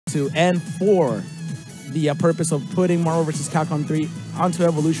to and for the purpose of putting Marvel vs. Capcom 3 onto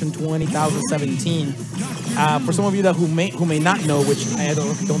Evolution 2017. For some of you who may not know, which I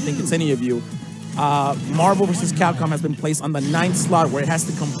don't think it's any of you, Marvel vs. Capcom has been placed on the 9th slot where it has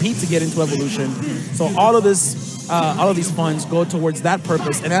to compete to get into Evolution. So all of these funds go towards that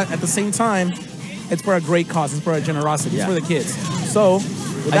purpose, and at the same time, it's for a great cause. It's for a generosity. It's for the kids. So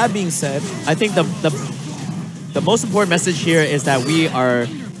with that being said, I think the most important message here is that we are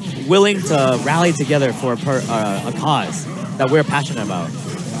willing to rally together for a cause that we're passionate about.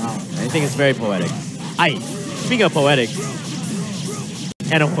 Wow. I think it's very poetic. Speaking of poetic,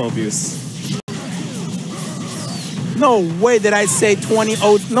 animal abuse. No way did I say 20.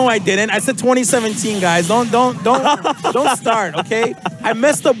 No, I didn't. I said 2017, guys. Don't start, okay? I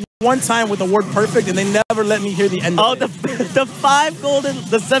messed up one time with the word perfect, and they never let me hear the end. Oh, the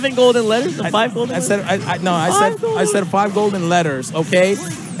 7 golden letters. The 5 golden. I said 5 golden letters, okay?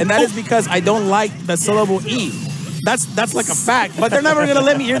 And that is because I don't like the syllable E. That's like a fact, but they're never gonna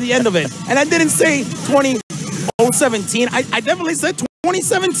let me hear the end of it. And I didn't say 2017. I definitely said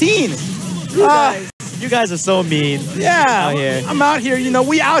 2017. You guys are so mean. Yeah, out here. I'm out here. You know,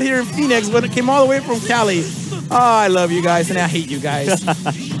 we out here in Phoenix, but it came all the way from Cali. Oh, I love you guys, and I hate you guys.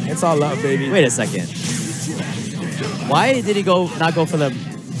 It's all love, baby. Wait a second. Why did he not go for the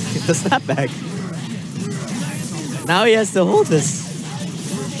snapback? Now he has to hold this.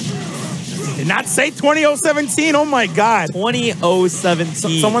 Did not say 2017. Oh my God.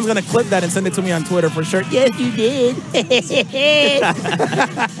 2017. Someone's gonna clip that and send it to me on Twitter for sure. Yes, you did.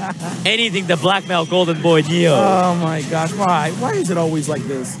 Anything to blackmail Golden Boy Neo. Oh my gosh. Why? Why is it always like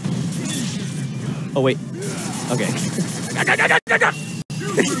this? Oh wait. Okay.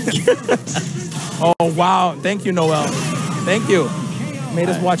 Oh wow. Thank you, Noel. Thank you. Made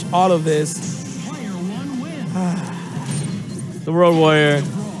us watch all of this. The Road Warrior.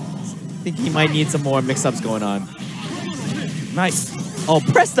 I think he might need some more mix-ups going on. Nice. Oh,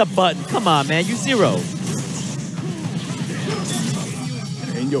 press the button. Come on, man. You zero.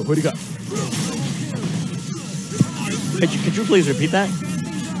 Hey, yo, what do you got? Could you please repeat that?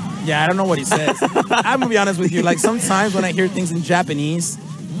 Yeah, I don't know what he says. I'm going to be honest with you. Like, sometimes when I hear things in Japanese,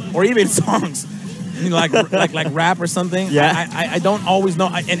 or even songs, you know, like rap or something, yeah. I don't always know.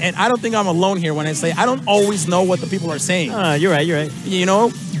 And I don't think I'm alone here when I say I don't always know what the people are saying. You're right, you're right. You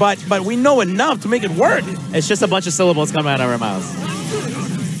know? But we know enough to make it work. It's just a bunch of syllables coming out of our mouths.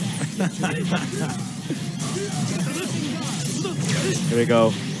 Here we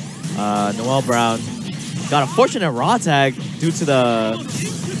go. Noel Brown got a fortunate raw tag due to the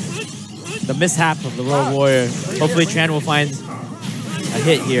mishap of the Road Warrior. Hopefully Tran will find a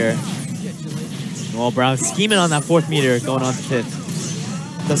hit here. Noel Brown scheming on that 4th meter, going on to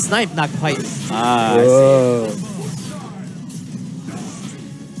 5th. The snipe not quite. Whoa.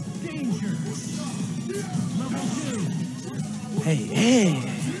 Hey.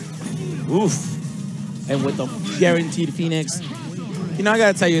 Oof. And with the guaranteed Phoenix, you know, I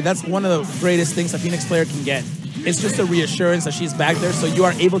gotta tell you, that's one of the greatest things a Phoenix player can get. It's just a reassurance that she's back there, so you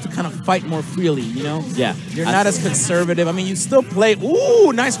are able to kind of fight more freely, you know? Yeah. You're not as conservative. I mean, you still play,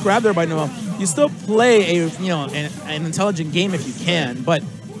 ooh, nice grab there by Noel. You still play an intelligent game if you can, but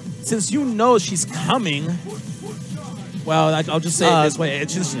since you know she's coming, well, I'll just say it this way.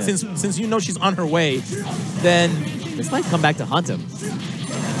 It's just, since you know she's on her way, then this might come back to haunt him.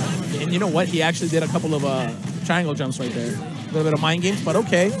 And you know what? He actually did a couple of triangle jumps right there. A little bit of mind games, but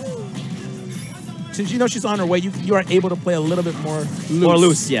okay. Since you know she's on her way, you are able to play a little bit more loose. More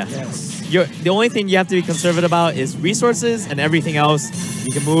loose, yeah. Yes. The only thing you have to be conservative about is resources, and everything else,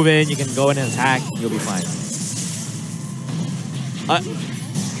 you can move in, you can go in and attack, you'll be fine.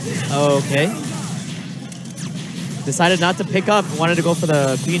 Okay. Decided not to pick up, wanted to go for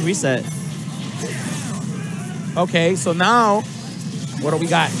the clean reset. Okay, so now, what do we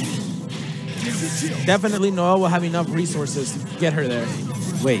got? Definitely Noel will have enough resources to get her there.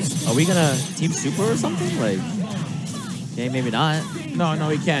 Wait, are we gonna team super or something? Like, okay, maybe not. No,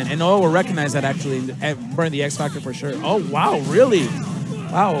 he can't. And Noel will recognize that actually and burn the X Factor for sure. Oh wow, really?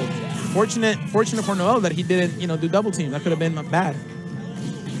 Wow. Fortunate for Noel that he didn't, do double team. That could have been bad.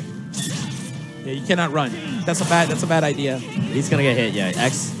 Yeah, you cannot run. That's a bad idea. He's gonna get hit. Yeah,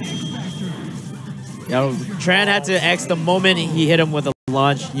 X. Tran had to X the moment he hit him with a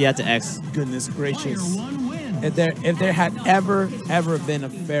launch. He had to X. Goodness gracious. If there had ever been a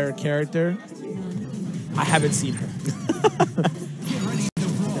fair character, I haven't seen her.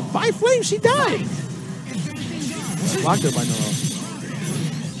 By flame, she died. Blocked her by Noel.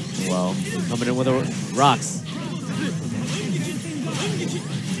 Well, coming in with the rocks.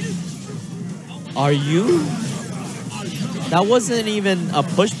 Are you That wasn't even a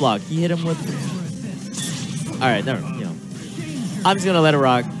push block. He hit him with... All right, never. You know, I'm just gonna let it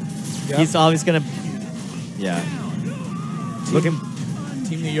rock. Yep. He's always gonna... Yeah.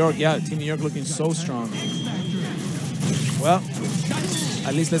 Team New York, yeah. Team New York looking so strong. Well,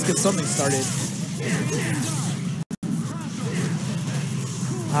 at least let's get something started.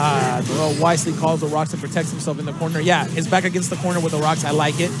 Noel wisely calls the rocks and protects himself in the corner. Yeah, his back against the corner with the rocks. I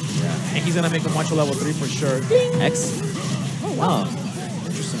like it. Yeah. And he's going to make him watch a level 3 for sure. X? Oh, wow.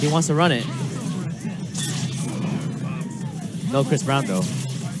 Interesting. He wants to run it. No Chris Brown, though.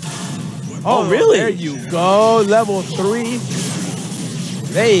 Oh, really? There you go. Level 3.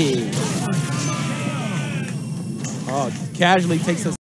 Hey. Oh, casually takes us.